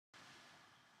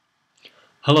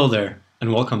Hello there,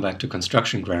 and welcome back to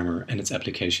Construction Grammar and its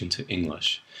application to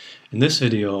English. In this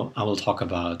video, I will talk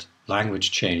about language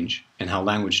change and how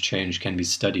language change can be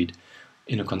studied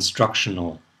in a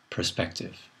constructional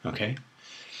perspective. Okay?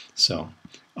 So,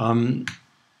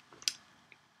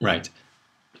 right.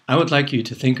 I would like you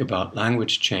to think about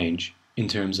language change in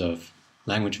terms of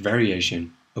language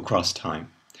variation across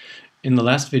time. In the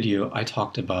last video, I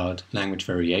talked about language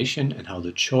variation and how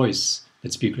the choice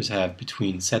that speakers have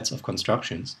between sets of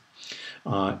constructions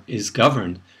is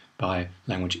governed by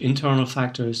language internal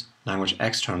factors, language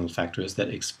external factors that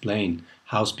explain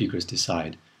how speakers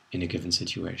decide in a given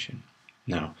situation.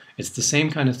 Now, it's the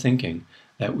same kind of thinking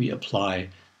that we apply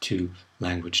to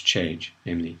language change,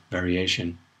 namely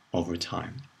variation over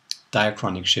time.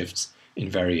 Diachronic shifts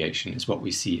in variation is what we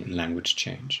see in language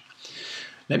change.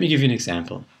 Let me give you an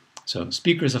example. So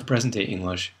speakers of present-day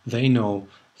English, they know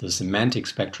the semantic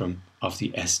spectrum of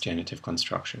the S-genitive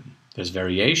construction. There's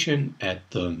variation at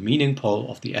the meaning pole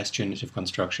of the S-genitive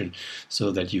construction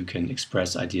so that you can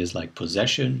express ideas like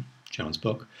possession, John's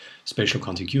book, spatial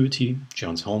contiguity,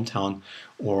 John's hometown,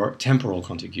 or temporal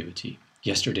contiguity,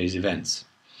 yesterday's events.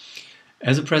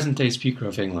 As a present-day speaker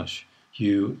of English,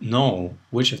 you know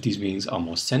which of these meanings are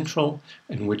more central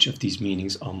and which of these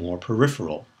meanings are more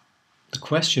peripheral. The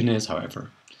question is,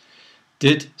 however,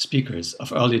 did speakers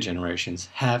of earlier generations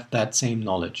have that same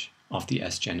knowledge of the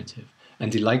S-genitive?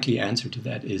 And the likely answer to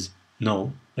that is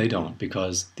no, they don't,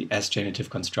 because the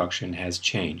S-genitive construction has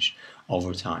changed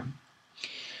over time.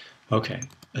 Okay,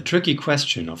 a tricky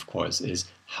question, of course, is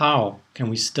how can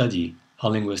we study how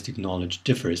linguistic knowledge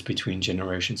differs between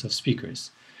generations of speakers?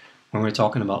 When we're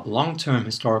talking about long-term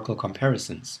historical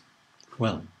comparisons,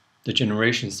 well, the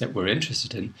generations that we're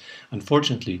interested in,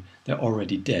 unfortunately, they're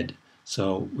already dead.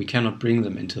 So we cannot bring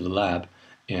them into the lab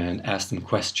and ask them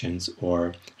questions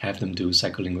or have them do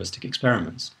psycholinguistic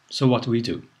experiments. So what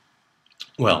do?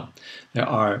 Well, there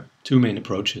are two main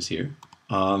approaches here,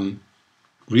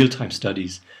 real-time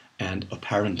studies and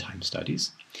apparent time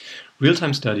studies.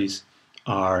 Real-time studies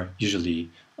are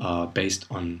usually based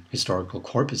on historical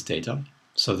corpus data,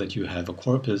 so that you have a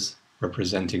corpus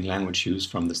representing language use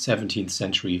from the 17th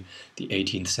century, the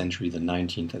 18th century, the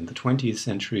 19th and the 20th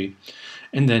century.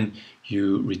 And then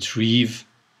you retrieve,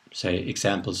 say,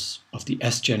 examples of the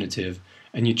S-genitive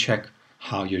and you check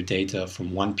how your data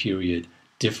from one period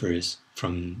differs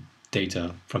from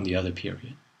data from the other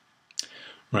period.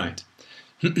 Right.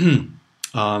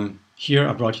 Here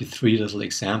I brought you three little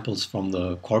examples from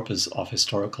the corpus of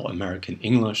historical American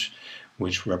English,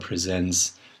 which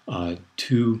represents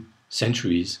 2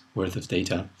 centuries worth of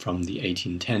data from the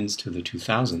 1810s to the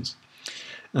 2000s.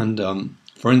 And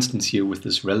for instance, here with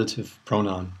this relative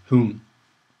pronoun whom,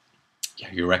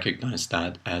 yeah, you recognize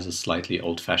that as a slightly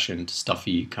old-fashioned,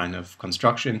 stuffy kind of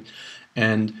construction,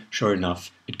 and sure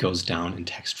enough, it goes down in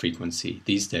text frequency.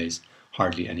 These days,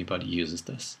 hardly anybody uses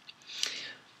this.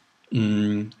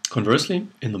 Conversely,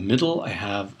 in the middle, I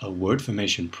have a word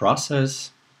formation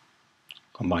process.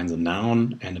 Combines a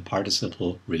noun and a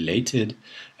participle related,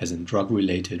 as in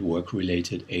drug-related,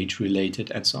 work-related,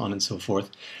 age-related, and so on and so forth.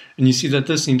 And you see that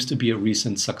this seems to be a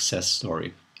recent success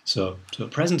story. So to a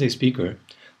present-day speaker,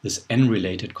 this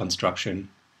N-related construction,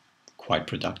 quite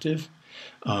productive.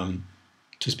 To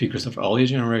speakers of earlier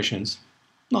generations,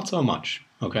 not so much,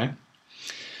 okay?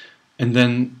 And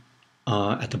then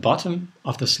at the bottom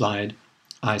of the slide,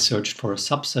 I searched for a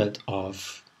subset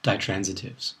of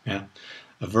ditransitives, yeah?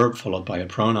 A verb followed by a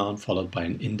pronoun followed by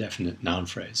an indefinite noun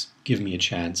phrase. Give me a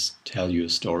chance, tell you a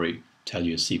story, tell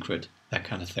you a secret, that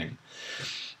kind of thing.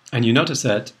 And you notice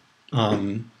that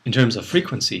in terms of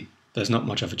frequency, there's not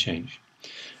much of a change.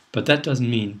 But that doesn't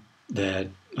mean that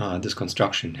this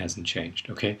construction hasn't changed,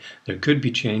 okay? There could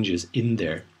be changes in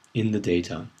there, in the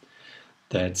data,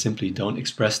 that simply don't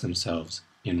express themselves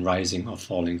in rising or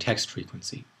falling text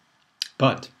frequency.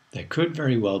 But there could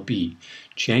very well be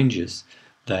changes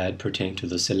that pertain to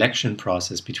the selection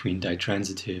process between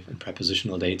ditransitive and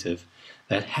prepositional dative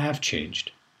that have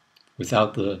changed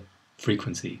without the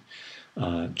frequency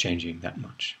changing that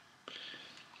much.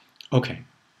 Okay,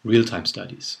 real-time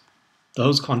studies.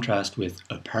 Those contrast with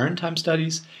apparent time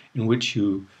studies, in which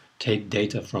you take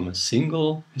data from a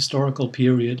single historical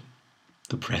period,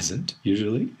 the present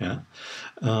usually, yeah,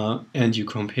 and you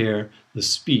compare the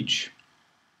speech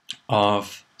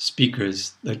of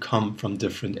speakers that come from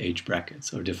different age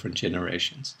brackets or different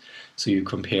generations. So you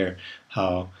compare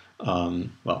how,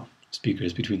 well,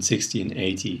 speakers between 60 and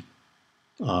 80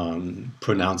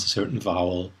 pronounce a certain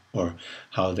vowel, or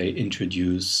how they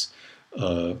introduce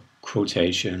a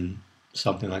quotation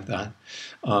something like that.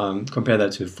 Compare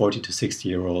that to 40 to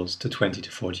 60-year-olds, to 20 to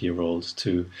 40-year-olds,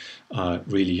 to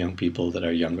really young people that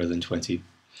are younger than 20.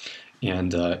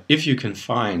 And if you can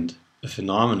find a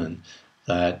phenomenon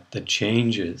that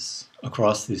changes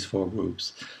across these four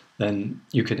groups, then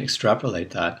you can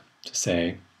extrapolate that to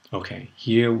say, okay,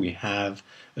 here we have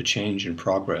a change in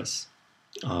progress,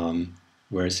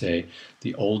 where, say,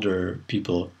 the older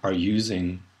people are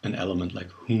using an element like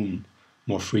whom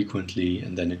more frequently,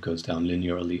 and then it goes down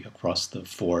linearly across the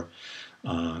four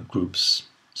groups.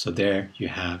 So there you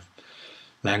have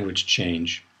language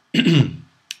change in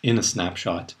a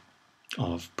snapshot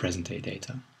of present-day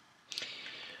data.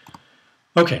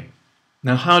 Okay,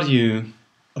 now how do you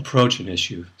approach an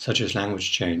issue such as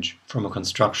language change from a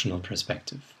constructional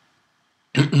perspective?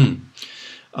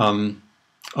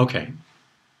 Okay,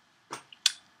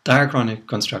 diachronic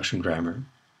construction grammar,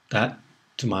 that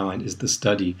to my mind is the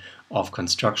study of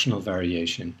constructional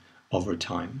variation over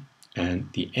time. And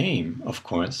the aim, of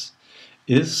course,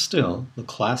 is still the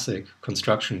classic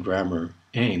construction grammar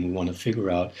aim. We want to figure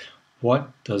out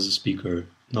what does a speaker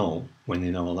know when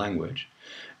they know a language.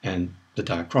 And the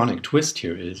diachronic twist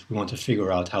here is we want to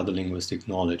figure out how the linguistic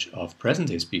knowledge of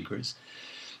present-day speakers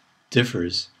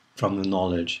differs from the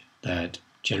knowledge that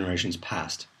generations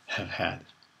past have had.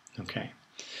 Okay.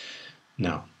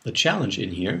 Now, the challenge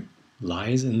in here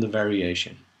lies in the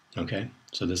variation. Okay,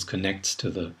 so this connects to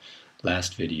the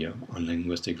last video on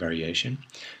linguistic variation.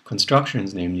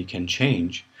 Constructions, namely, can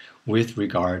change with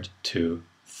regard to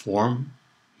form,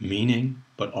 meaning,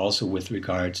 but also with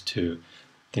regard to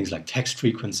things like text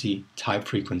frequency, type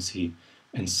frequency,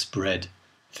 and spread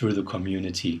through the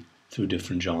community, through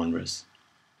different genres.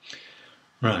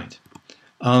 Right.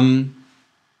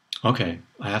 Okay,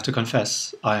 I have to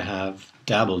confess, I have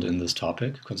dabbled in this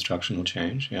topic, constructional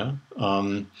change, yeah.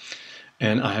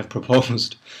 And I have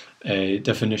proposed a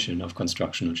definition of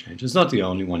constructional change. It's not the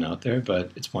only one out there,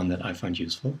 but it's one that I find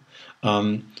useful.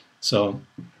 So,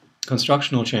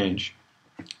 constructional change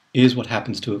is what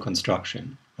happens to a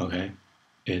construction, okay?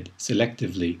 It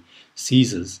selectively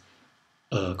seizes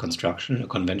a construction, a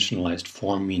conventionalized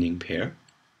form-meaning pair,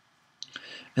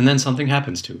 and then something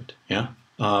happens to it, yeah?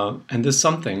 And this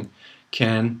something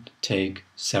can take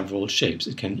several shapes.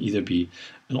 It can either be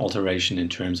an alteration in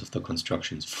terms of the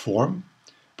construction's form,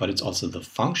 but it's also the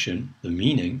function, the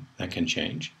meaning, that can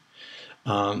change.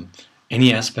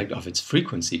 Any aspect of its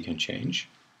frequency can change.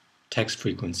 Text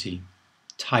frequency,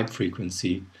 type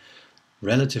frequency,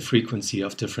 relative frequency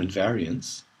of different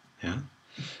variants, yeah?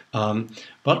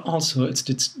 But also its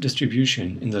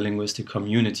distribution in the linguistic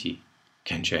community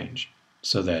can change,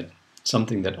 so that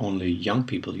something that only young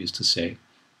people used to say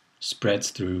spreads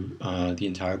through the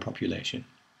entire population.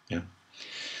 Yeah.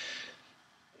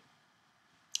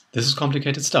 This is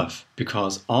complicated stuff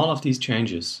because all of these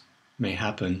changes may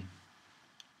happen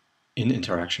in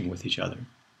interaction with each other.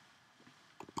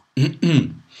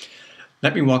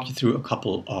 Let me walk you through a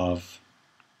couple of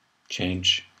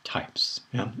change types.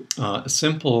 Yeah. A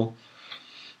simple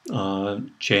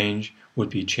change would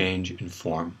be change in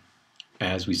form,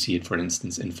 as we see it, for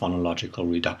instance, in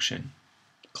phonological reduction.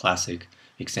 Classic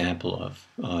example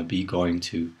of be going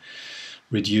to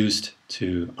reduced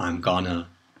to I'm gonna,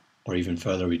 or even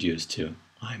further reduced to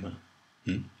I'm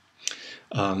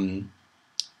a.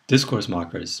 Discourse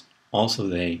markers, also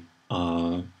they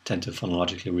tend to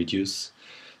phonologically reduce.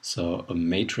 So a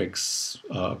matrix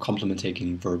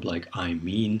complementing verb like I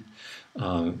mean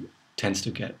tends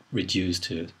to get reduced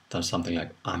to something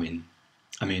like I mean,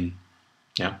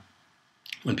 yeah.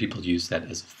 When people use that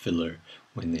as a filler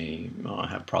when they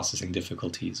have processing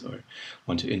difficulties or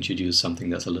want to introduce something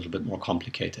that's a little bit more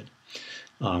complicated.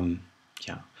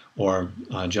 Yeah. Or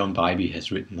Joan Bybee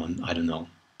has written on I don't know.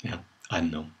 Yeah, I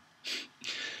don't know.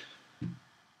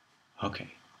 Okay.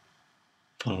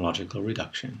 Phonological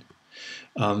reduction.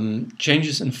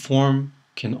 Changes in form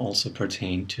can also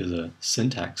pertain to the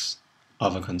syntax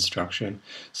of a construction,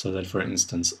 so that, for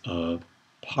instance, a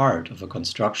part of a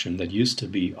construction that used to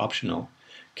be optional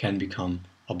can become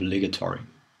obligatory,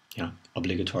 yeah,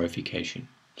 obligatorification.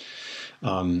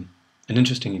 An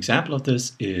interesting example of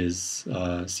this is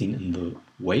seen in the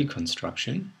way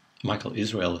construction. Michael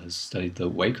Israel has studied the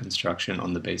way construction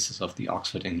on the basis of the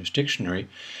Oxford English Dictionary,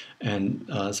 and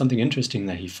something interesting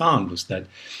that he found was that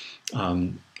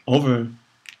over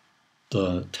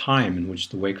the time in which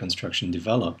the way construction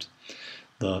developed,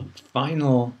 the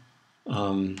final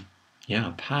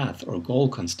path or goal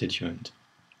constituent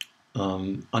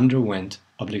underwent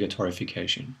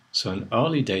obligatorification. So in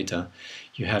early data,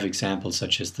 you have examples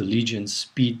such as the legions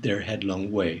speed their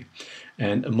headlong way.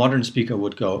 And a modern speaker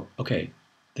would go, okay,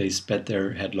 they sped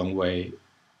their headlong way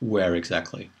where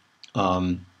exactly?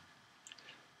 Um,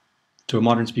 to a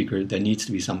modern speaker, there needs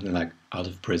to be something like out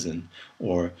of prison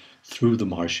or through the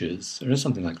marshes or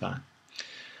something like that.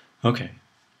 Okay,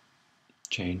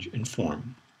 change in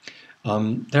form.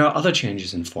 There are other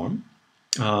changes in form.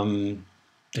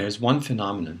 There's one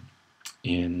phenomenon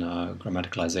in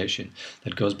grammaticalization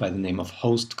that goes by the name of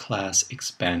host class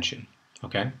expansion.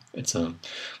 Okay, it's a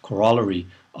corollary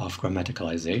of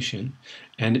grammaticalization,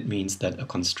 and it means that a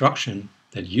construction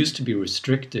that used to be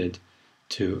restricted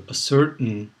to a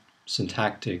certain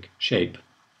syntactic shape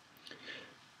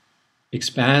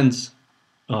expands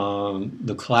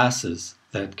the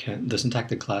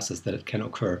syntactic classes that can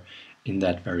occur in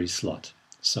that very slot.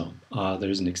 So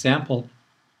there's an example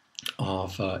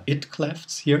of it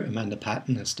clefts here. Amanda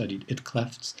Patton has studied it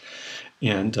clefts,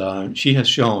 and she has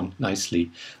shown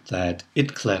nicely that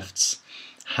it clefts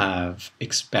have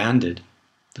expanded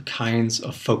the kinds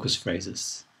of focus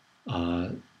phrases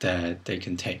that they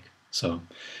can take. So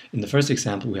in the first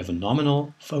example, we have a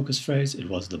nominal focus phrase. It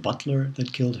was the butler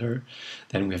that killed her.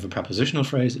 Then we have a prepositional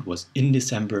phrase. It was in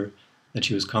December that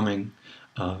she was coming.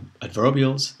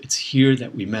 Adverbials, it's here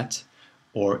that we met.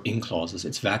 Or in clauses,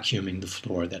 it's vacuuming the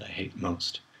floor that I hate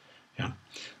most. Yeah.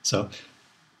 So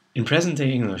in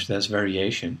present-day English, there's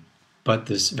variation, but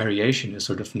this variation is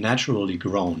sort of naturally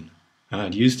grown.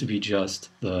 It used to be just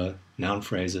the noun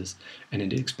phrases, and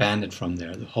it expanded from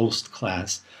there. The host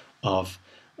class of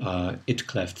it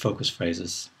cleft focus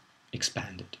phrases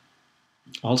expanded.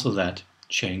 Also that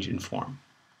change in form.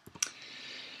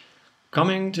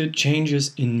 Coming to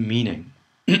changes in meaning.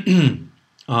 Yeah.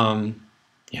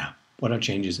 What are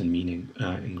changes in meaning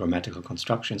in grammatical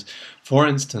constructions? For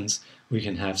instance, we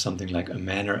can have something like a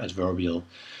manner adverbial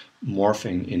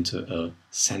morphing into a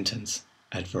sentence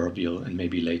adverbial and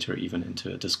maybe later even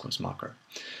into a discourse marker.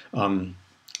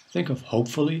 Think of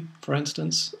hopefully, for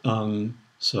instance.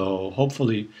 So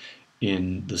hopefully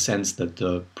in the sense that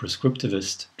the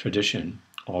prescriptivist tradition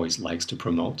always likes to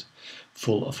promote,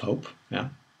 full of hope. Yeah.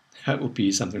 That would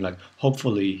be something like,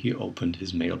 hopefully he opened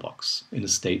his mailbox. In a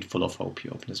state full of hope, he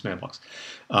opened his mailbox.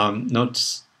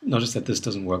 Notice that this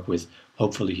doesn't work with,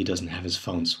 hopefully he doesn't have his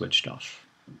phone switched off.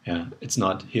 Yeah, it's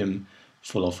not him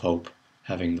full of hope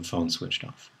having the phone switched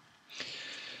off.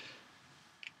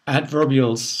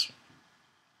 Adverbials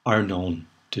are known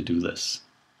to do this.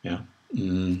 Yeah.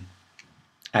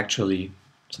 Actually,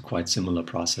 it's a quite similar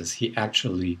process. He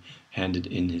actually handed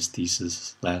in his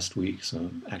thesis last week,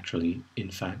 so actually, in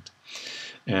fact.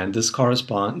 And this contrasts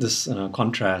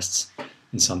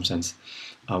in some sense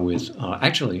with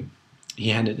actually, he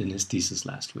handed in his thesis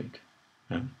last week.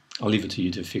 Yeah. I'll leave it to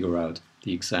you to figure out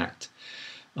the exact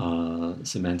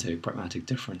semantic, pragmatic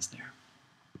difference there.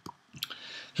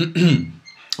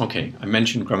 Okay, I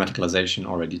mentioned grammaticalization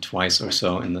already twice or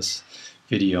so in this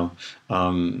video.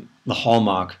 The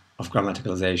hallmark of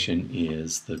grammaticalization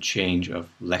is the change of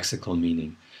lexical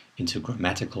meaning into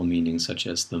grammatical meaning, such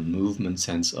as the movement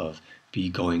sense of be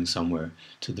going somewhere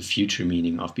to the future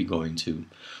meaning of be going to,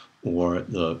 or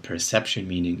the perception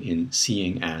meaning in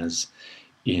seeing as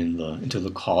into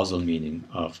the causal meaning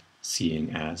of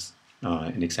seeing as.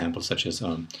 An example such as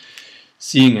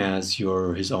seeing as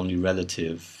you're his only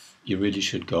relative, you really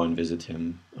should go and visit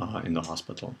him in the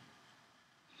hospital.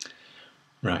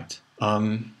 Right.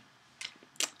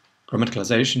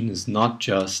 Grammaticalization is not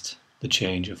just the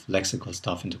change of lexical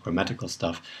stuff into grammatical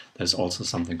stuff. There's also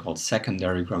something called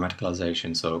secondary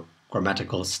grammaticalization, so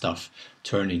grammatical stuff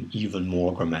turning even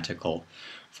more grammatical.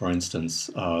 For instance,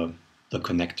 the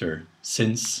connector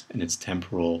since in its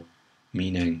temporal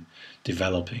meaning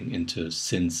developing into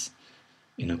since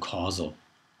in a causal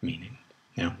meaning.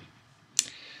 Yeah.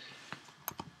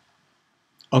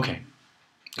 Okay,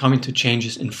 coming to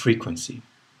changes in frequency.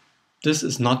 This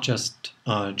is not just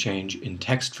a change in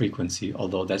text frequency,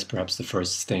 although that's perhaps the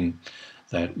first thing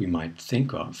that we might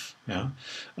think of. Yeah?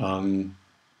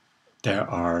 There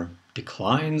are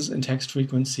declines in text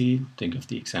frequency. Think of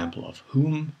the example of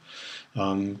whom.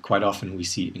 Quite often we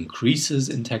see increases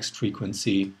in text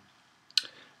frequency.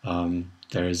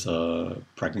 There's a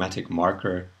pragmatic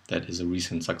marker that is a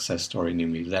recent success story,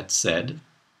 namely that said.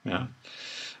 Yeah.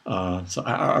 So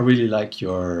I really like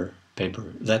your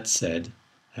paper. That said,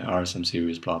 there are some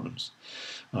serious problems.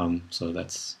 So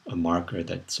that's a marker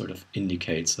that sort of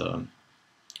indicates a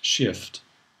shift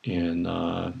in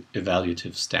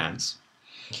evaluative stance.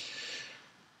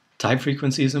 Type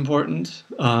frequency is important.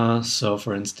 So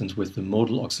for instance, with the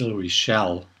modal auxiliary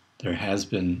shall, there has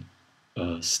been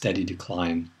a steady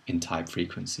decline in type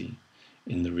frequency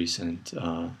in the recent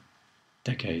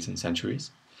decades and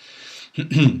centuries.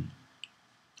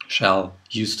 Shall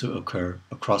used to occur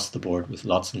across the board with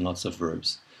lots and lots of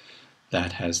verbs.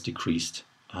 That has decreased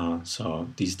So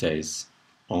these days,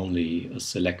 only a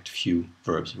select few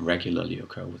verbs regularly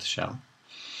occur with shall.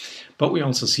 But we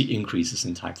also see increases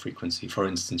in type frequency, for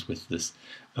instance, with this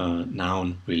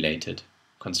noun-related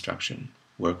construction,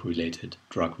 work-related,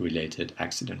 drug-related,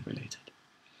 accident-related.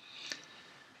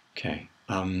 Okay,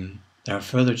 there are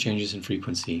further changes in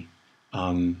frequency,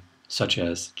 such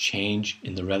as change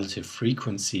in the relative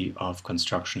frequency of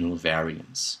constructional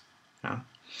variants,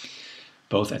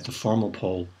 both at the formal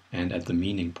pole and at the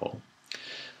meaning pole.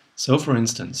 So, for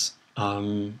instance,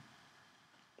 I'll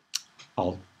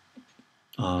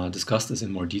discuss this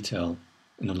in more detail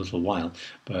in a little while,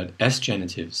 but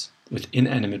S-genitives with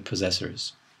inanimate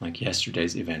possessors, like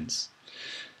yesterday's events,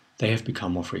 they have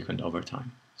become more frequent over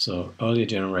time. So earlier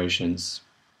generations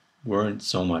weren't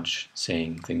so much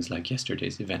saying things like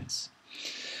yesterday's events.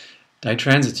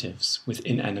 Ditransitives with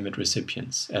inanimate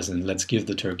recipients, as in let's give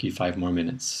the turkey 5 more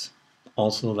minutes.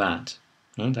 Also that.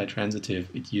 Ditransitive,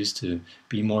 it used to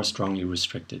be more strongly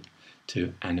restricted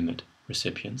to animate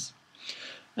recipients.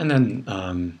 And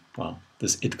then, well,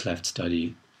 this it-cleft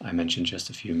study I mentioned just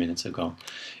a few minutes ago.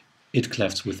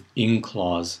 It-clefts with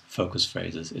in-clause focus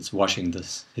phrases. It's washing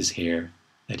his hair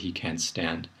that he can't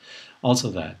stand.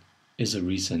 Also that is a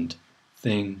recent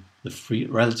thing. The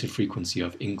relative frequency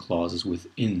of in-clauses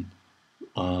within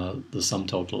the sum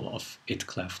total of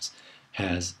it-clefts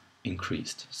has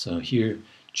increased. So here,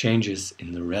 changes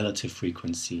in the relative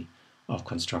frequency of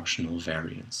constructional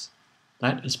variants.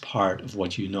 That is part of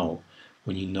what you know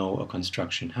when you know a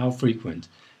construction. How frequent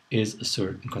is a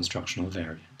certain constructional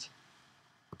variant?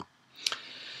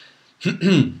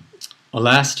 A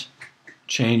last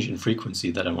change in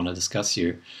frequency that I want to discuss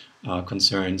here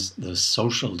concerns the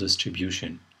social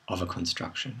distribution of a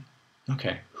construction.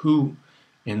 Okay, who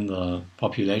in the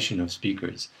population of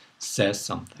speakers says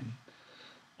something?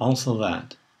 Also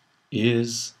that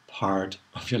is part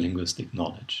of your linguistic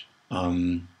knowledge.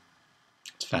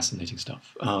 It's fascinating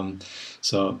stuff.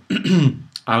 So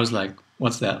I was like,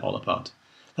 what's that all about?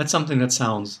 That's something that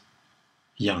sounds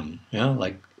young, yeah,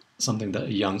 like something that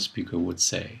a young speaker would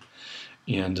say.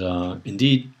 And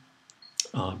indeed,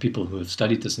 people who have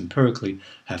studied this empirically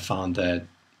have found that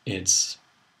it's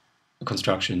a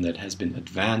construction that has been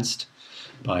advanced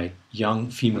by young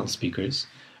female speakers,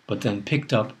 but then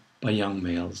picked up by young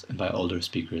males and by older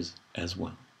speakers as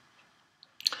well.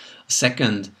 A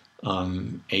second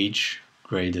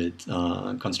age-graded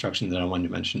construction that I want to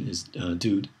mention is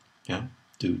dude. Yeah,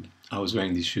 dude. I was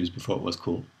wearing these shoes before it was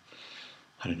cool.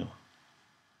 I don't know.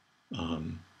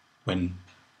 When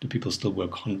do people still wear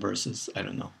Converses? I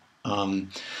don't know.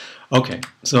 Okay,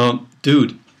 so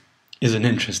dude is an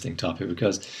interesting topic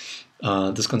because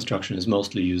this construction is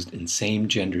mostly used in same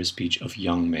gender speech of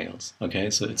young males. Okay,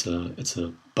 so it's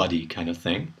a buddy kind of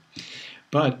thing,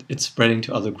 but it's spreading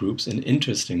to other groups, and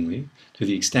interestingly, to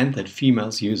the extent that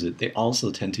females use it, they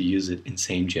also tend to use it in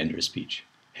same gender speech.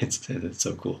 It's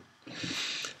so cool.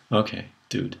 Okay,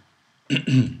 dude.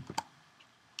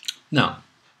 Now,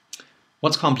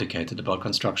 what's complicated about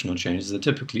constructional change is that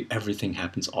typically everything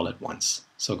happens all at once.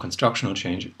 So constructional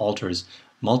change alters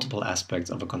multiple aspects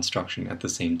of a construction at the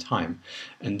same time.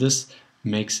 And this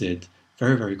makes it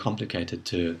very, very complicated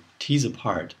to tease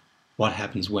apart what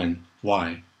happens when,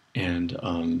 why, and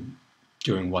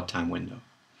during what time window.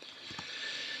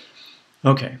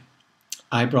 Okay,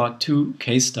 I brought 2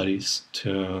 case studies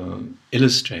to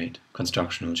illustrate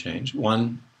constructional change.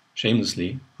 One,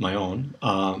 shamelessly, my own.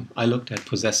 I looked at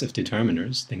possessive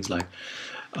determiners, things like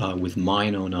with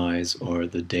mine own eyes or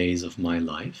the days of my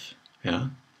life. Yeah,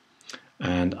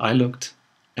 and I looked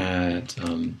at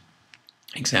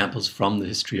examples from the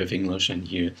history of English, and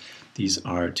here these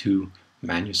are 2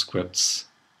 manuscripts.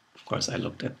 Of course, I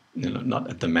looked at, not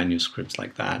at the manuscripts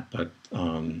like that, but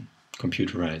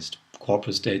computerized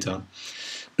corpus data.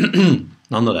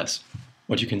 Nonetheless,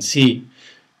 what you can see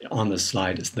on the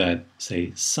slide is that,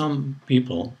 say, some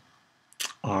people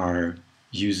are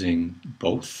using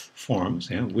both forms,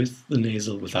 yeah, with the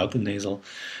nasal, without the nasal,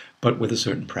 but with a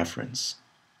certain preference.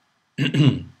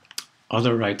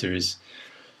 Other writers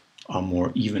are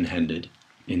more even-handed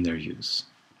in their use.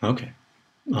 Okay,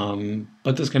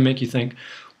 but this can make you think,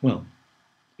 well,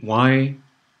 why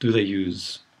do they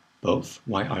use both?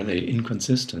 Why are they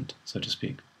inconsistent, so to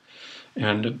speak?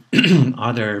 And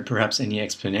are there perhaps any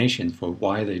explanations for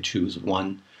why they choose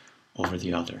one over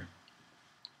the other?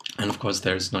 And of course,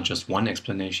 there's not just one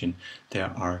explanation,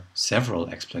 there are several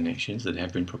explanations that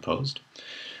have been proposed.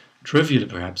 Trivially,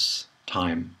 perhaps,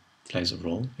 time plays a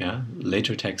role. Yeah?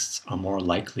 Later texts are more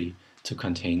likely to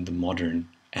contain the modern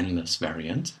endless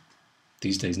variant.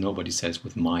 These days, nobody says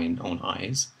with mine own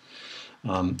eyes.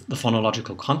 The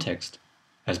phonological context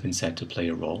has been said to play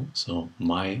a role. So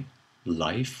my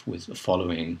life with the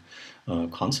following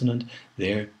consonant,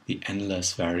 there the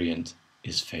endless variant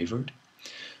is favored.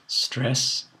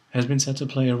 Stress has been said to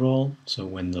play a role. So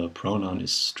when the pronoun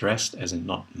is stressed, as in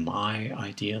not my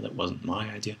idea, that wasn't my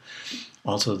idea,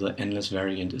 also the endless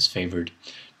variant is favored.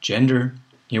 Gender,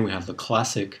 here we have the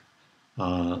classic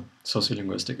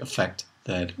sociolinguistic effect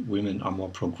that women are more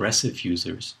progressive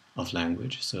users of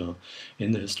language. So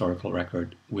in the historical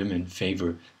record, women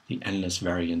favor the endless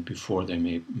variant before their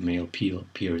male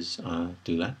peers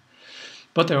do that.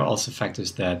 But there are also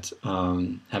factors that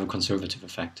have a conservative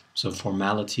effect. So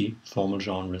formality, formal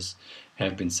genres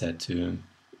have been said to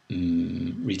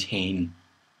retain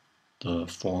the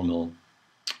formal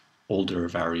older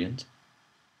variant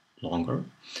longer.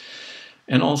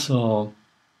 And also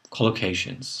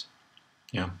collocations,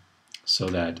 yeah, so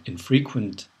that in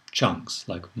frequent chunks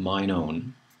like mine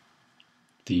own,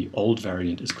 the old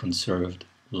variant is conserved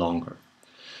longer.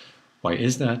 Why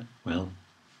is that? Well,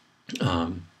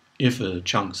 if a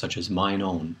chunk such as mine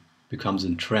own becomes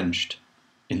entrenched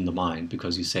in the mind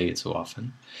because you say it so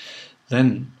often,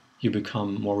 then you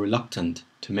become more reluctant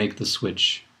to make the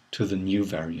switch to the new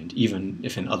variant, even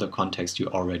if in other contexts you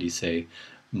already say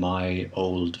my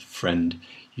old friend.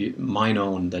 Mine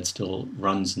own, that still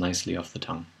runs nicely off the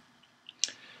tongue.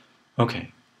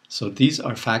 Okay, so these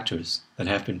are factors that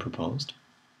have been proposed,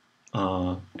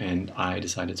 and I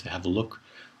decided to have a look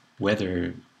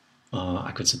whether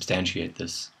I could substantiate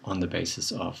this on the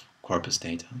basis of corpus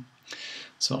data.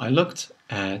 So I looked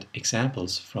at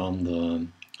examples from the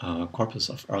corpus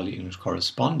of early English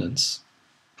correspondence,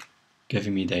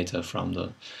 giving me data from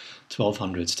the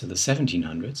 1200s to the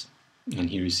 1700s. And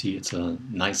here you see it's a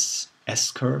nice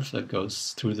S-curve that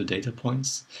goes through the data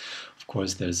points. Of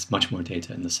course, there's much more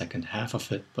data in the second half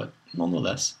of it, but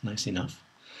nonetheless, nice enough.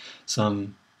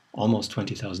 Some almost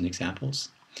 20,000 examples.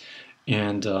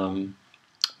 And,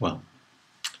 well,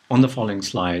 on the following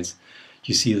slides,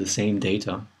 you see the same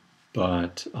data,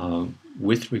 but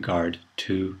with regard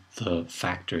to the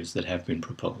factors that have been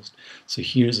proposed. So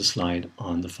here's a slide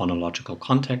on the phonological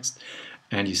context,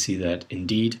 and you see that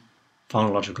indeed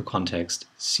phonological context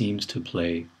seems to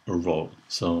play a role.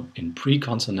 So in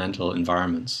pre-consonantal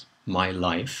environments, my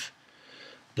life,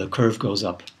 the curve goes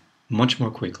up much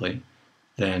more quickly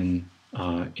than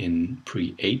in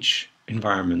pre-H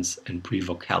environments and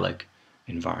pre-vocalic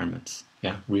environments.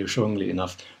 Yeah, reassuringly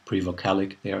enough,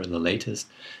 pre-vocalic, they are the latest,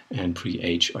 and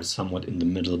pre-H are somewhat in the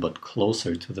middle, but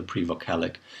closer to the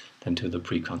pre-vocalic than to the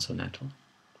pre-consonantal.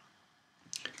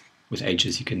 With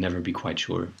H's, you can never be quite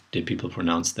sure. Did people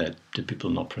pronounce that? Did people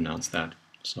not pronounce that?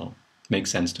 So it makes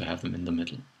sense to have them in the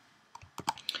middle.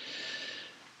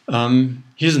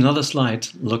 Here's another slide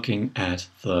looking at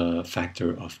the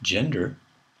factor of gender.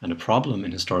 And a problem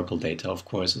in historical data, of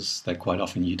course, is that quite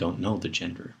often you don't know the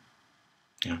gender.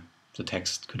 Yeah, the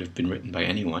text could have been written by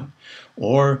anyone.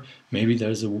 Or maybe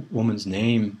there's a woman's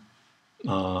name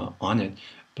on it,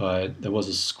 but there was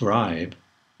a scribe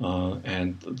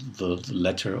and the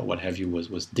letter or what have you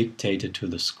was dictated to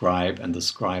the scribe, and the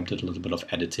scribe did a little bit of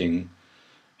editing,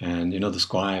 and the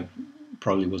scribe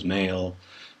probably was male,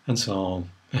 and so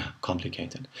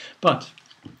complicated. But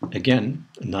again,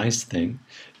 a nice thing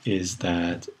is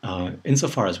that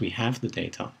insofar as we have the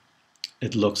data,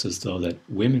 it looks as though that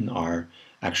women are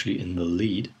actually in the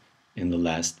lead in the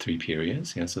last three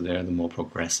periods. Yeah, so they're the more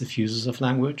progressive users of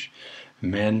language.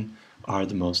 Men are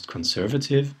the most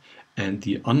conservative, and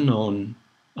the unknown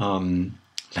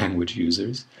language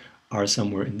users are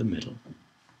somewhere in the middle.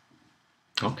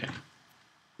 Okay.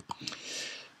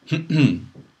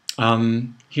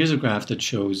 Here's a graph that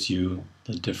shows you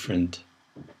the different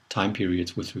time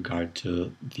periods with regard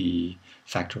to the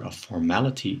factor of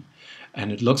formality,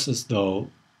 and it looks as though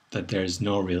that there's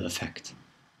no real effect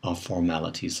of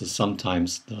formality. So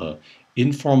sometimes the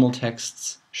informal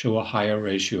texts show a higher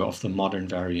ratio of the modern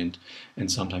variant, and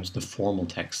sometimes the formal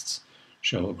texts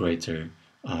show a greater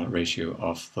ratio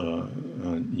of the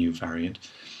new variant.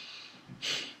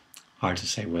 Hard to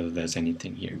say whether there's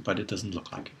anything here, but it doesn't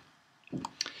look like it.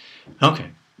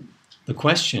 Okay, the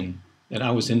question that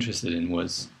I was interested in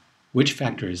was which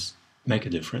factors make a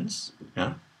difference?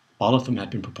 Yeah, all of them had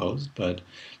been proposed, but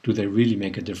do they really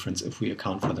make a difference if we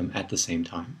account for them at the same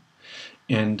time?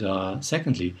 And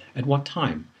secondly, at what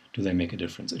time do they make a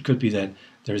difference? It could be that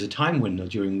there's a time window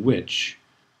during which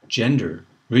gender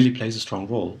really plays a strong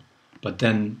role, but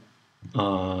then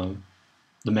the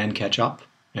men catch up,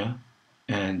 yeah,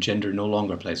 and gender no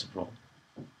longer plays a role.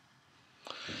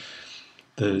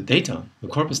 The data, the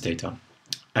corpus data,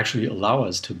 actually allow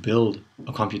us to build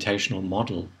a computational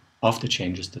model of the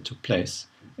changes that took place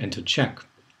and to check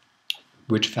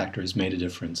which factors made a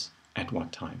difference at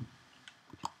what time.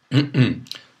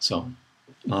 So,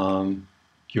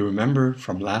 you remember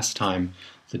from last time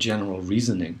the general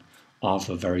reasoning of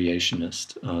a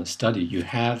variationist study. You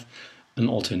have an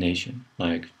alternation,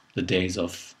 like the days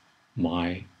of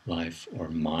my life or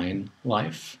mine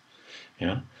life,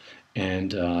 yeah,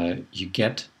 and you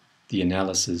get the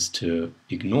analysis to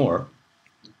ignore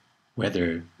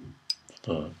whether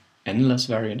the n-less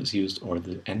variant is used or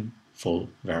the n-full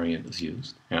variant is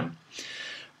used, yeah,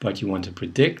 but you want to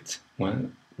predict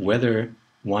whether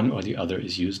one or the other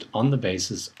is used on the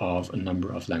basis of a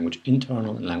number of language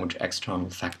internal and language external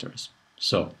factors.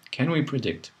 So, can we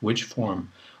predict which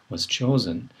form was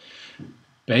chosen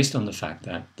based on the fact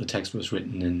that the text was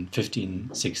written in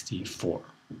 1564?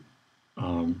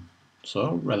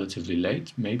 So, relatively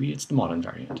late, maybe it's the modern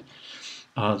variant.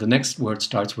 The next word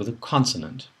starts with a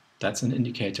consonant. That's an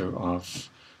indicator of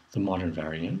the modern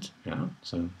variant, yeah,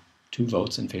 so 2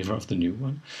 votes in favor of the new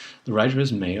one. The writer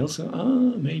is male, so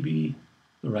maybe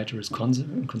the writer is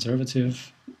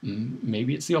conservative,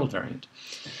 maybe it's the old variant.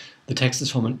 The text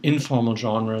is from an informal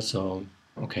genre, so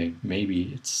okay,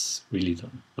 maybe it's really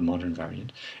the modern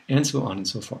variant, and so on and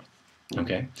so forth.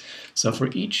 Okay, so for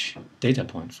each data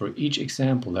point, for each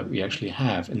example that we actually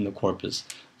have in the corpus,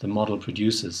 the model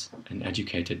produces an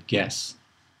educated guess.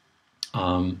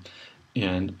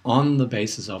 And on the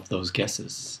basis of those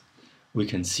guesses, we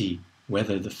can see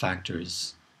whether the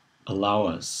factors allow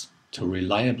us to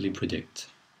reliably predict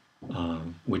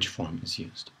which form is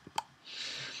used.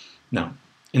 Now,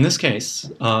 in this case,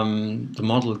 the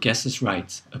model guesses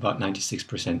right about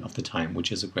 96% of the time,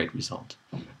 which is a great result.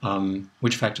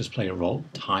 Which factors play a role?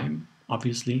 Time,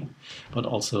 obviously, but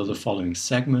also the following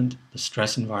segment, the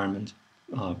stress environment,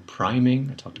 priming,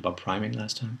 I talked about priming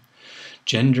last time,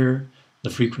 gender, the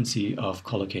frequency of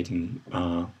collocating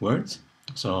words,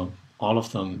 so all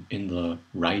of them in the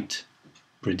right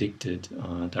predicted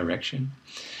direction.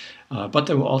 But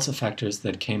there were also factors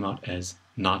that came out as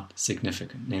not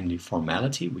significant, namely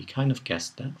formality, we kind of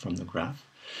guessed that from the graph,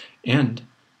 and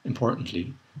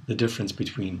importantly, the difference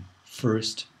between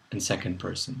first and second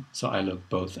person. So I look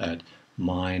both at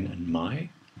mine and my,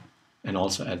 and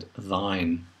also at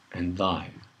thine and thy.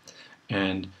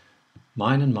 And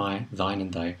mine and my, thine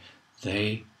and thy,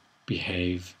 they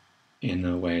behave in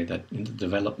a way that in the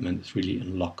development is really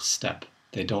in lockstep.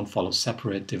 They don't follow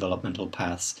separate developmental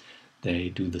paths, they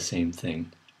do the same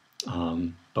thing,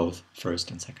 both first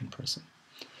and second person.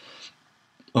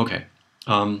 Okay,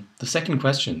 the second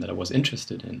question that I was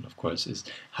interested in, of course, is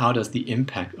how does the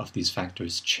impact of these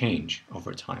factors change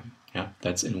over time? Yeah,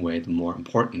 that's in a way the more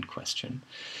important question.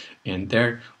 And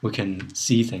there we can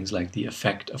see things like the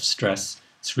effect of stress.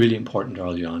 It's really important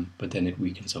early on, but then it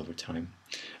weakens over time.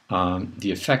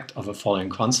 The effect of a following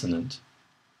consonant,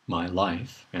 my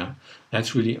life, yeah,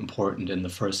 that's really important in the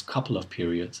first couple of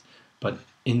periods, but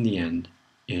in the end,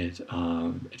 it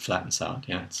flattens out.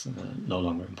 Yeah, it's no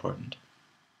longer important.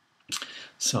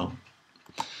 So,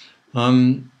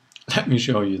 let me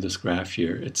show you this graph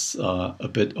here. It's a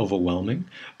bit overwhelming,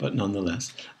 but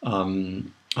nonetheless.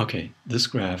 Okay, this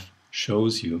graph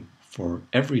shows you for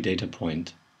every data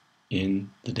point in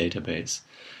the database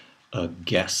a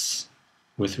guess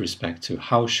with respect to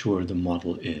how sure the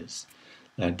model is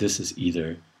that this is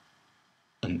either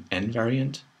an n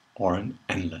variant or an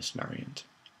n-less variant.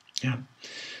 Yeah.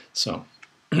 So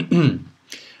on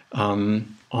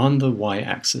the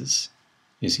y-axis,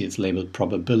 you see it's labeled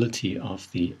probability of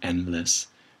the n-less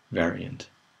variant.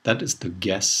 That is the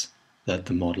guess that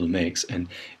the model makes. And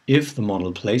if the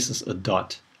model places a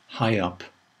dot high up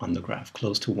on the graph,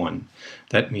 close to 1,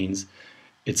 that means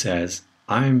it says,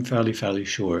 I'm fairly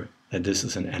sure that this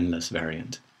is an n-less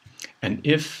variant. And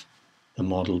if the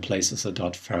model places a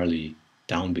dot fairly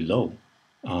down below,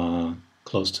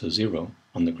 close to 0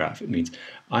 on the graph, it means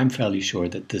I'm fairly sure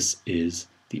that this is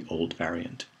the old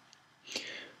variant.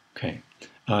 Okay,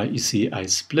 you see I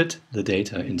split the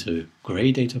data into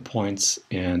gray data points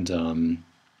and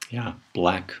yeah,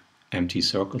 black empty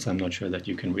circles. I'm not sure that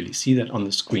you can really see that on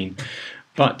the screen,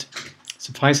 but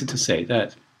suffice it to say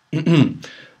that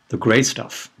the gray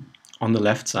stuff on the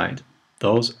left side,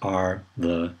 those are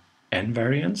the n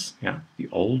variants, yeah, the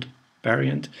old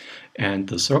variant, and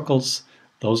the circles,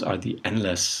 those are the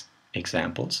n-less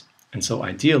examples. And so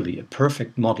ideally a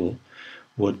perfect model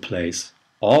would place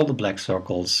all the black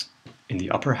circles in the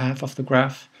upper half of the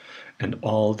graph and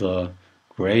all the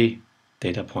gray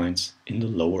data points in the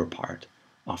lower part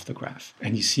of the graph.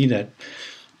 And you see that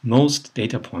most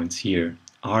data points here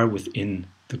are within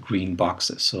the green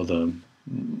boxes. So the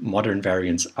modern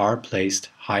variants are placed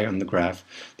high on the graph.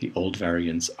 The old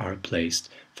variants are placed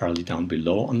fairly down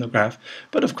below on the graph.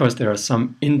 But of course, there are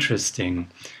some interesting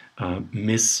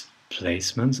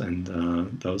misplacements, and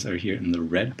those are here in the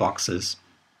red boxes.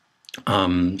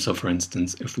 So for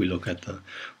instance, if we look at the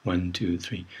 1, 2,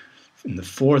 3, in the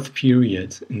fourth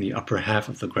period, in the upper half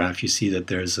of the graph, you see that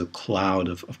there's a cloud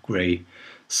of gray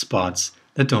spots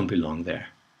that don't belong there.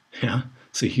 Yeah.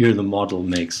 So here the model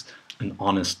makes an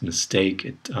honest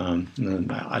mistake.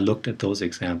 I looked at those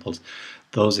examples.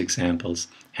 Those examples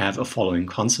have a following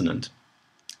consonant,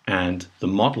 and the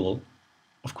model,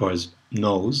 of course,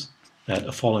 knows that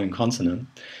a following consonant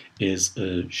is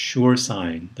a sure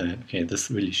sign that, okay, this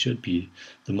really should be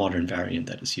the modern variant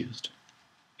that is used.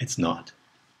 It's not.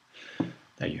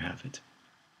 There you have it.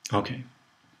 Okay.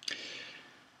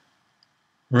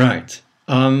 Right.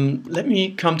 Let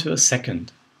me come to a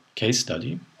second case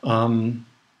study, and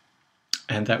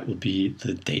that will be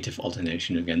the dative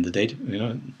alternation again. The dative,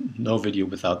 no video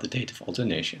without the dative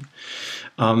alternation.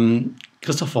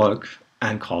 Christoph Volk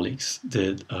and colleagues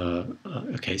did a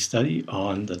case study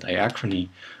on the diachrony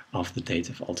of the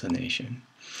dative alternation.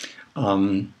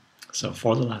 So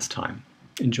for the last time,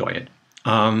 enjoy it.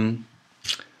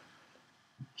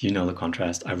 You know the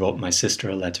contrast. I wrote my sister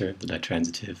a letter, the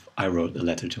ditransitive. I wrote a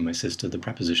letter to my sister, the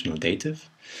prepositional dative.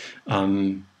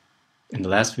 In the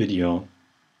last video,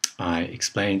 I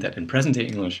explained that in present-day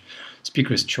English,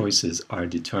 speakers' choices are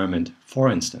determined, for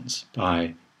instance,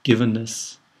 by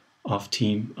givenness of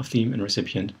theme and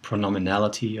recipient,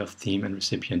 pronominality of theme and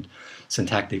recipient,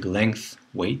 syntactic length,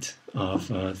 weight of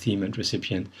theme and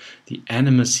recipient, the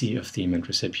animacy of theme and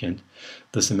recipient,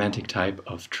 the semantic type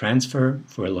of transfer,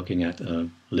 if we're looking at a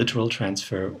literal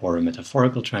transfer or a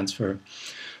metaphorical transfer,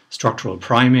 structural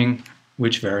priming,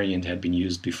 which variant had been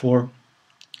used before,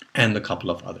 and a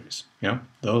couple of others. Yeah,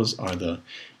 those are the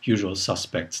usual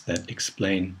suspects that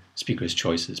explain speakers'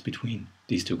 choices between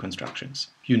these two constructions.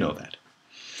 You know that.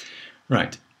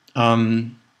 Right.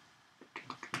 In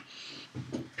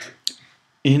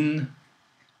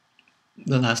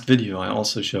the last video, I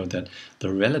also showed that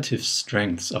the relative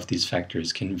strengths of these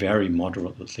factors can vary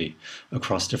moderately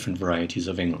across different varieties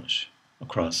of English.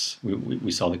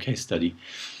 We saw the case study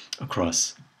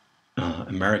across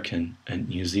American and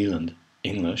New Zealand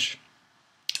English.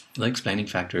 The explaining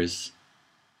factors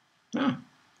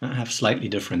have slightly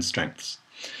different strengths.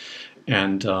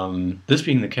 And this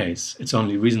being the case, it's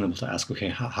only reasonable to ask, okay,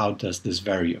 how does this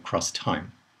vary across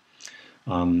time?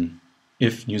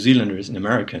 If New Zealanders and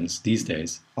Americans these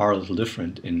days are a little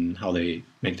different in how they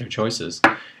make their choices,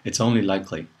 it's only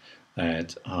likely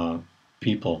that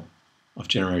people of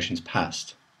generations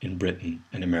past in Britain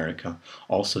and America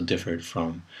also differed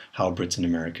from how Brits and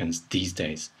Americans these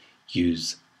days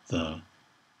use the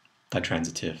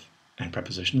ditransitive and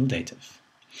prepositional dative.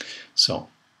 So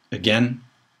again,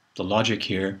 the logic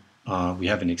here, we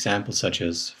have an example such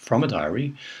as from a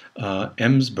diary.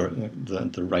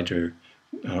 The writer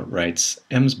writes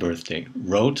M's birthday,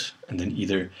 wrote, and then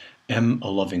either M a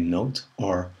loving note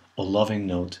or a loving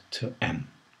note to M.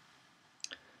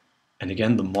 And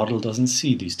again, the model doesn't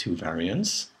see these two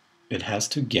variants. It has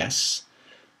to guess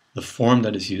the form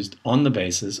that is used on the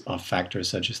basis of factors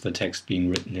such as the text being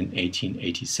written in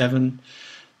 1887,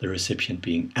 the recipient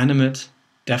being animate,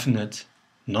 definite,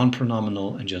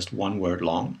 non-pronominal, and just one word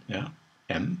long. Yeah,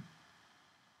 M.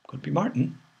 Could be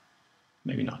Martin.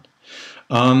 Maybe not.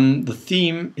 The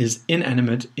theme is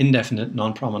inanimate, indefinite,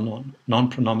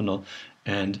 non-pronominal,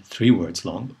 and 3 words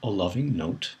long. A loving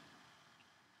note.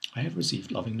 I have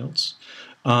received loving notes.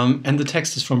 And the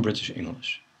text is from British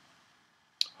English.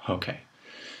 Okay.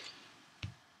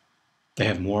 They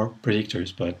have more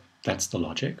predictors, but that's the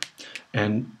logic.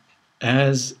 And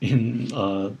as in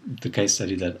the case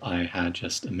study that I had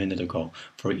just a minute ago,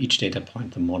 for each data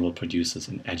point, the model produces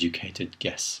an educated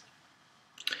guess.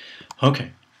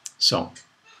 Okay, so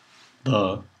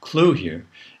the clue here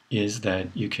is that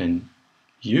you can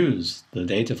use the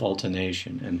dative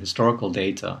alternation and historical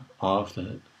data of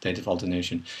the dative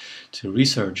alternation to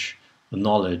research the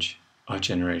knowledge of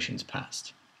generations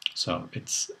past. So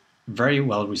it's very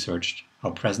well researched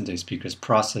how present-day speakers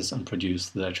process and produce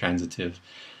the transitive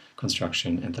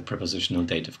construction and the prepositional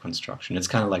dative construction. It's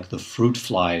kind of like the fruit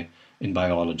fly in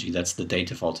biology. That's the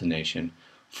dative alternation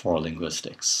for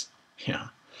linguistics. Yeah.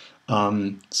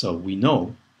 So we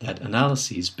know that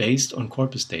analyses based on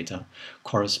corpus data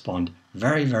correspond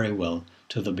very, very well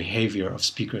to the behavior of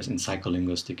speakers in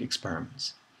psycholinguistic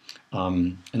experiments.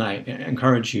 And I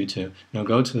encourage you to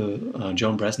go to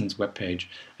Joan Bresnan's webpage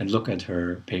and look at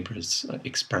her papers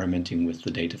experimenting with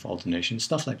the dative alternation,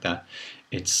 stuff like that.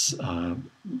 It's,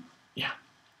 yeah,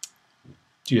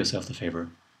 do yourself the favor,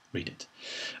 read it.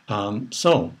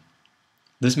 So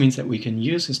this means that we can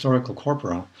use historical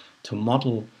corpora to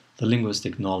model the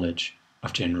linguistic knowledge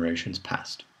of generations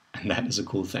past. And that is a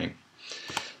cool thing.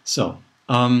 So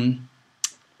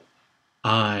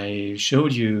I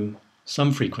showed you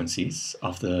some frequencies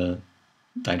of the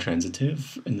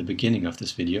ditransitive in the beginning of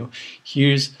this video.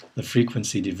 Here's the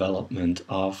frequency development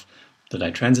of the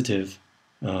ditransitive,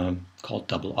 called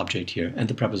double object here, and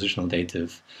the prepositional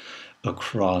dative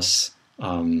across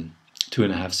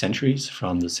 2.5 centuries,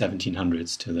 from the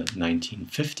 1700s to the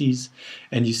 1950s.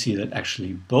 And you see that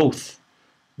actually both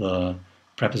the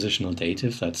prepositional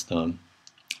dative, that's the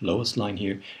lowest line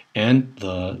here, and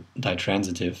the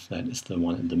ditransitive, that is the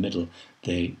one in the middle,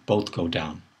 they both go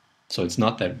down. So it's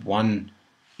not that one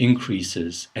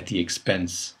increases at the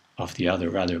expense of the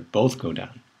other, rather both go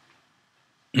down.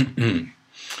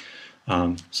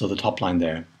 So the top line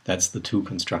there, that's the two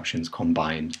constructions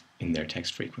combined in their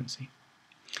text frequency.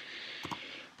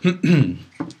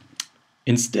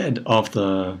 Instead of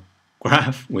the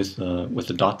graph with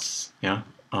the dots, yeah,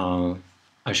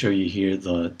 I show you here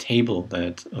the table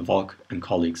that Volk and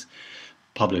colleagues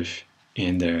publish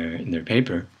in their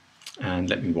paper, and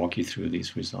let me walk you through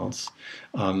these results.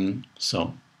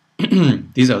 So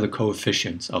these are the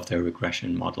coefficients of their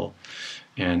regression model,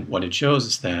 and what it shows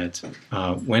is that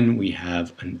when we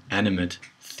have an animate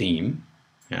theme,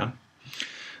 yeah,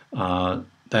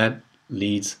 that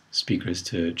leads speakers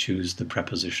to choose the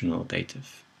prepositional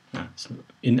dative. So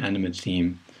inanimate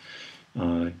theme,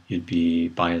 you'd be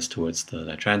biased towards the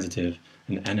ditransitive.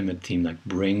 An animate theme like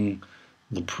bring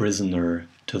the prisoner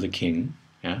to the king,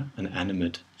 yeah, an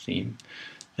animate theme,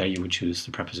 there you would choose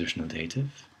the prepositional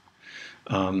dative.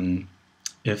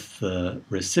 If the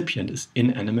recipient is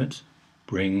inanimate,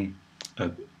 bring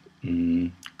a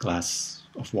glass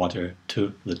of water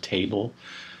to the table,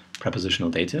 prepositional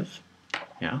dative,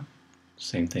 yeah,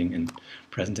 same thing in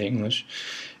present-day English.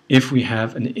 If we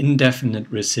have an indefinite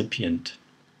recipient,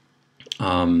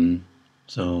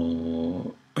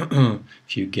 so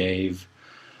if you gave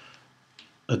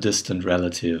a distant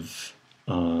relative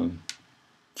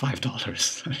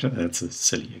 $5, that's a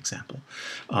silly example.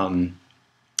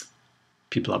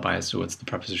 People are biased towards the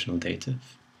prepositional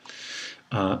dative.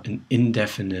 An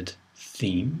indefinite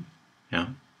theme, yeah,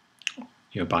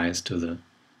 you're biased to the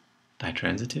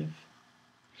ditransitive.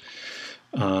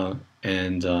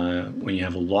 And when you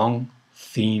have a long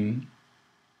theme,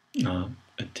 a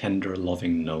tender,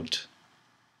 loving note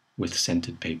with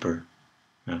scented paper,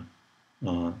 yeah,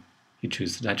 you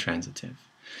choose the ditransitive.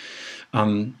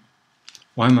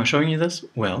 Why am I showing you this?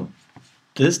 Well,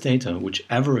 this data, which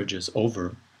averages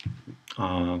over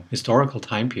historical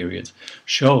time periods,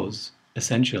 shows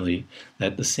essentially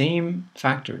that the same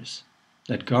factors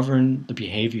that govern the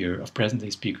behavior of present-day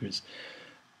speakers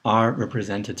are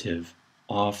representative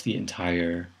of the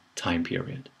entire time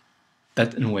period.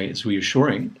 That, in a way, is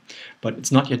reassuring, but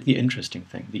it's not yet the interesting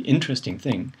thing. The interesting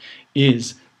thing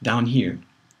is down here,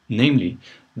 namely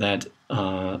that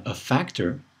a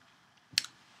factor,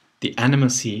 the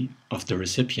animacy of the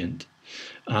recipient,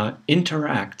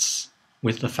 interacts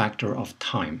with the factor of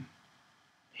time.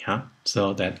 Yeah?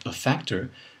 So that a factor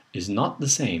is not the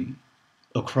same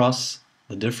across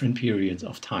the different periods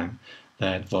of time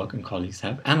that Volk and colleagues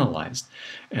have analyzed.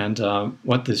 And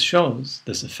what this shows,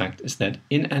 this effect, is that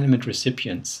inanimate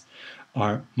recipients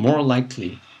are more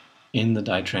likely in the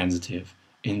ditransitive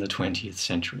in the 20th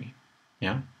century.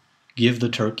 Yeah? Give the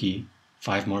turkey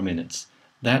 5 more minutes.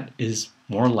 That is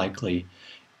more likely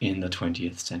in the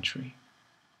 20th century.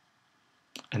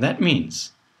 And that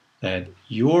means that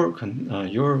your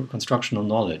constructional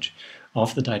knowledge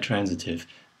of the ditransitive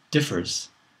differs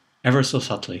ever so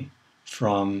subtly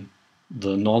from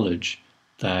the knowledge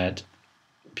that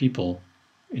people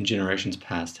in generations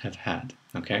past have had.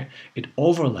 Okay? It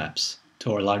overlaps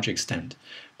to a large extent,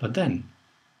 but then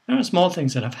there are small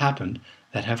things that have happened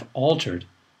that have altered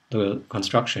the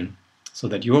construction so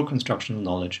that your constructional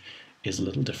knowledge is a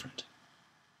little different.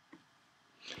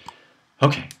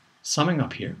 Okay, summing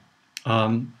up here,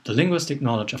 the linguistic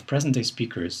knowledge of present-day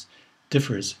speakers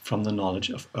differs from the knowledge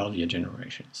of earlier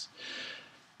generations.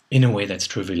 In a way that's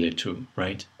trivially true,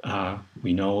 right?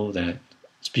 We know that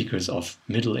speakers of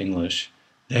Middle English,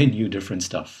 they knew different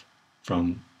stuff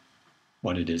from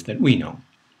what it is that we know.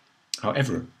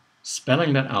 However,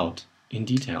 spelling that out in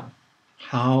detail,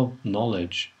 how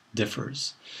knowledge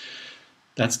differs,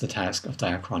 that's the task of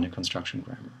diachronic construction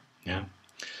grammar. Yeah?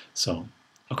 So,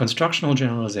 a constructional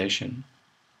generalization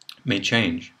may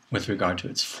change with regard to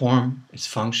its form, its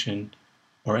function,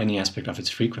 or any aspect of its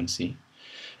frequency.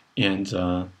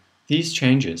 And these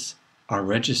changes are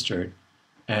registered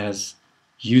as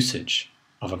usage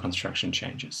of a construction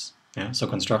changes. Yeah? So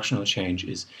constructional change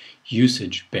is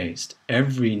usage-based.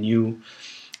 Every new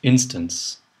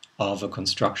instance of a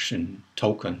construction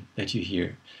token that you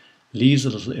hear leaves a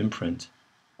little imprint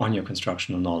on your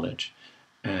constructional knowledge.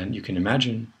 And you can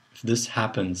imagine if this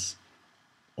happens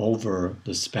over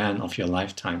the span of your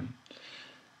lifetime,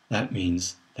 that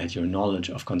means that your knowledge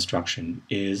of construction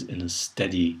is in a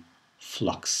steady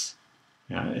flux.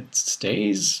 Yeah, it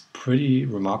stays pretty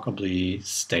remarkably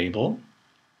stable,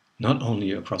 not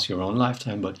only across your own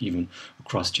lifetime, but even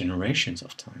across generations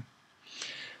of time.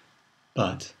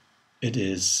 But it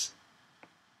is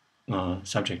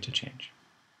subject to change.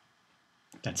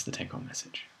 That's the take-home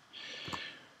message.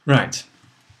 Right,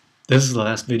 this is the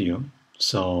last video,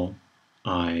 so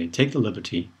I take the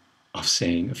liberty of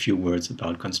saying a few words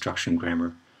about construction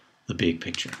grammar, the big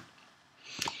picture.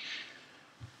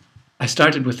 I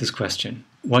started with this question: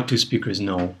 what do speakers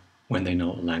know when they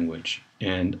know a language?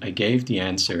 And I gave the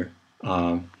answer,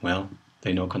 well,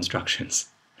 they know constructions.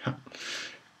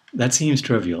 That seems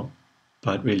trivial,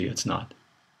 but really it's not.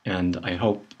 And I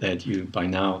hope that you by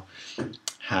now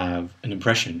have an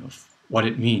impression of what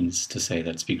it means to say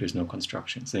that speakers know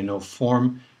constructions. They know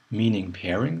form-meaning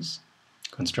pairings.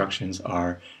 Constructions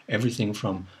are everything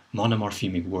from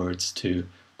monomorphemic words to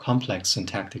complex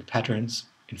syntactic patterns,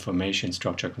 information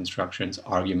structure constructions,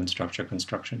 argument structure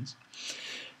constructions.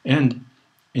 And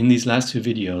in these last two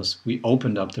videos, we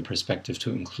opened up the perspective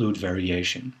to include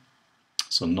variation.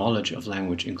 So knowledge of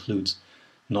language includes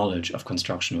knowledge of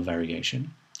constructional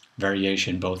variation.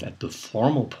 Variation both at the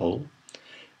formal pole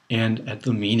and at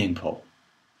the meaning pole.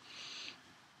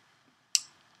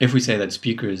 If we say that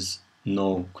speakers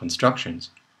know constructions,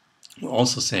 we're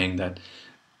also saying that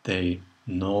they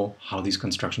know how these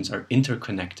constructions are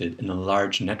interconnected in a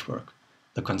large network,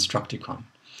 the constructicon.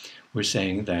 We're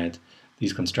saying that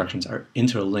these constructions are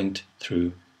interlinked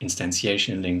through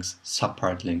instantiation links,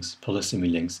 subpart links,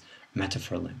 polysemy links,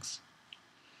 metaphor links.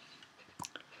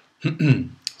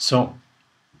 So,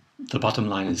 the bottom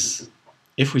line is,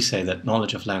 if we say that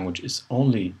knowledge of language is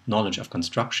only knowledge of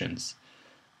constructions,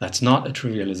 that's not a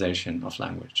trivialization of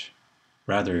language.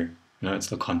 Rather, it's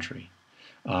the contrary.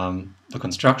 The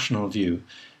constructional view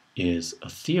is a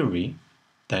theory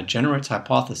that generates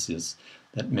hypotheses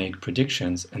that make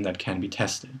predictions and that can be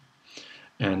tested.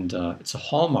 And it's a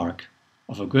hallmark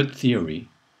of a good theory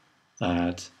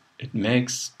that it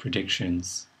makes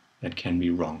predictions that can be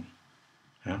wrong.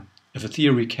 Yeah? If a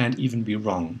theory can't even be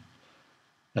wrong,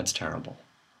 that's terrible.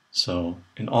 So,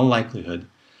 in all likelihood,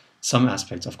 some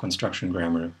aspects of construction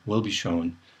grammar will be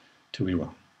shown to be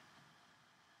wrong.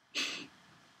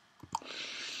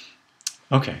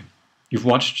 Okay, you've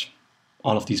watched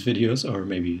all of these videos, or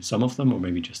maybe some of them, or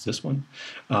maybe just this one.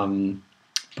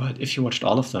 But if you watched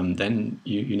all of them, then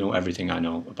you know everything I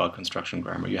know about construction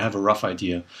grammar. You have a rough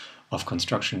idea of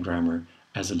construction grammar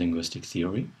as a linguistic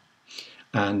theory.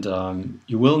 And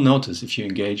you will notice, if you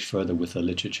engage further with the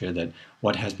literature, that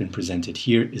what has been presented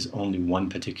here is only one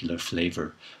particular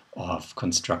flavor of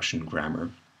construction grammar,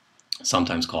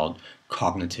 sometimes called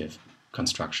cognitive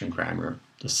construction grammar,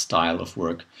 the style of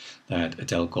work that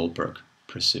Adele Goldberg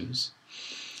pursues.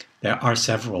 There are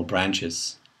several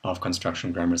branches of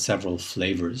construction grammar, several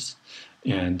flavors,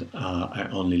 and I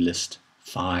only list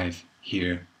 5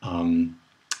 here.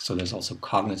 So there's also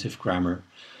cognitive grammar,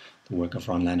 the work of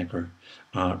Ron Lanneker,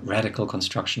 radical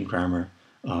construction grammar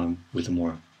with a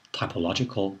more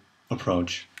typological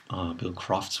approach, Bill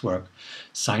Croft's work,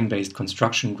 sign-based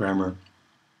construction grammar.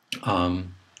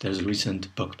 There's a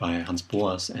recent book by Hans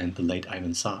Boas and the late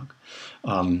Ivan Sarg,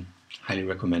 highly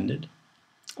recommended.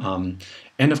 And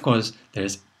of course,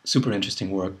 there's super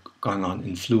interesting work going on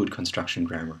in fluid construction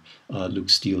grammar, Luke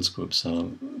Steele's group,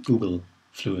 so Google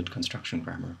fluid construction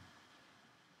grammar.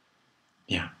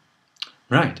 Yeah,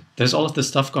 right, there's all of this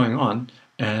stuff going on,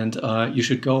 and you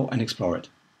should go and explore it.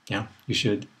 Yeah, you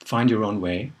should find your own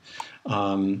way.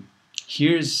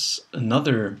 Here's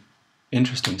another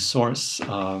interesting source,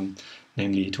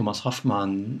 namely Thomas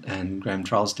Hoffmann and Graham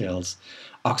Trousdale's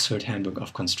Oxford Handbook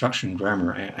of Construction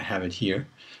Grammar. I have it here.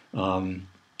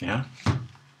 Yeah,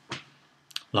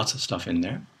 lots of stuff in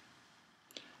there.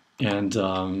 And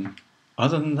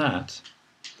other than that,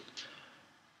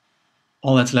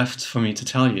 all that's left for me to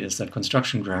tell you is that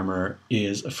construction grammar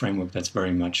is a framework that's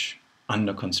very much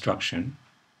under construction.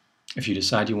 If you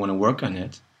decide you want to work on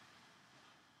it,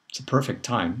 it's a perfect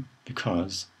time,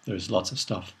 because there's lots of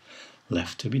stuff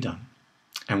left to be done.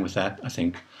 And with that, I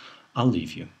think I'll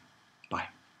leave you.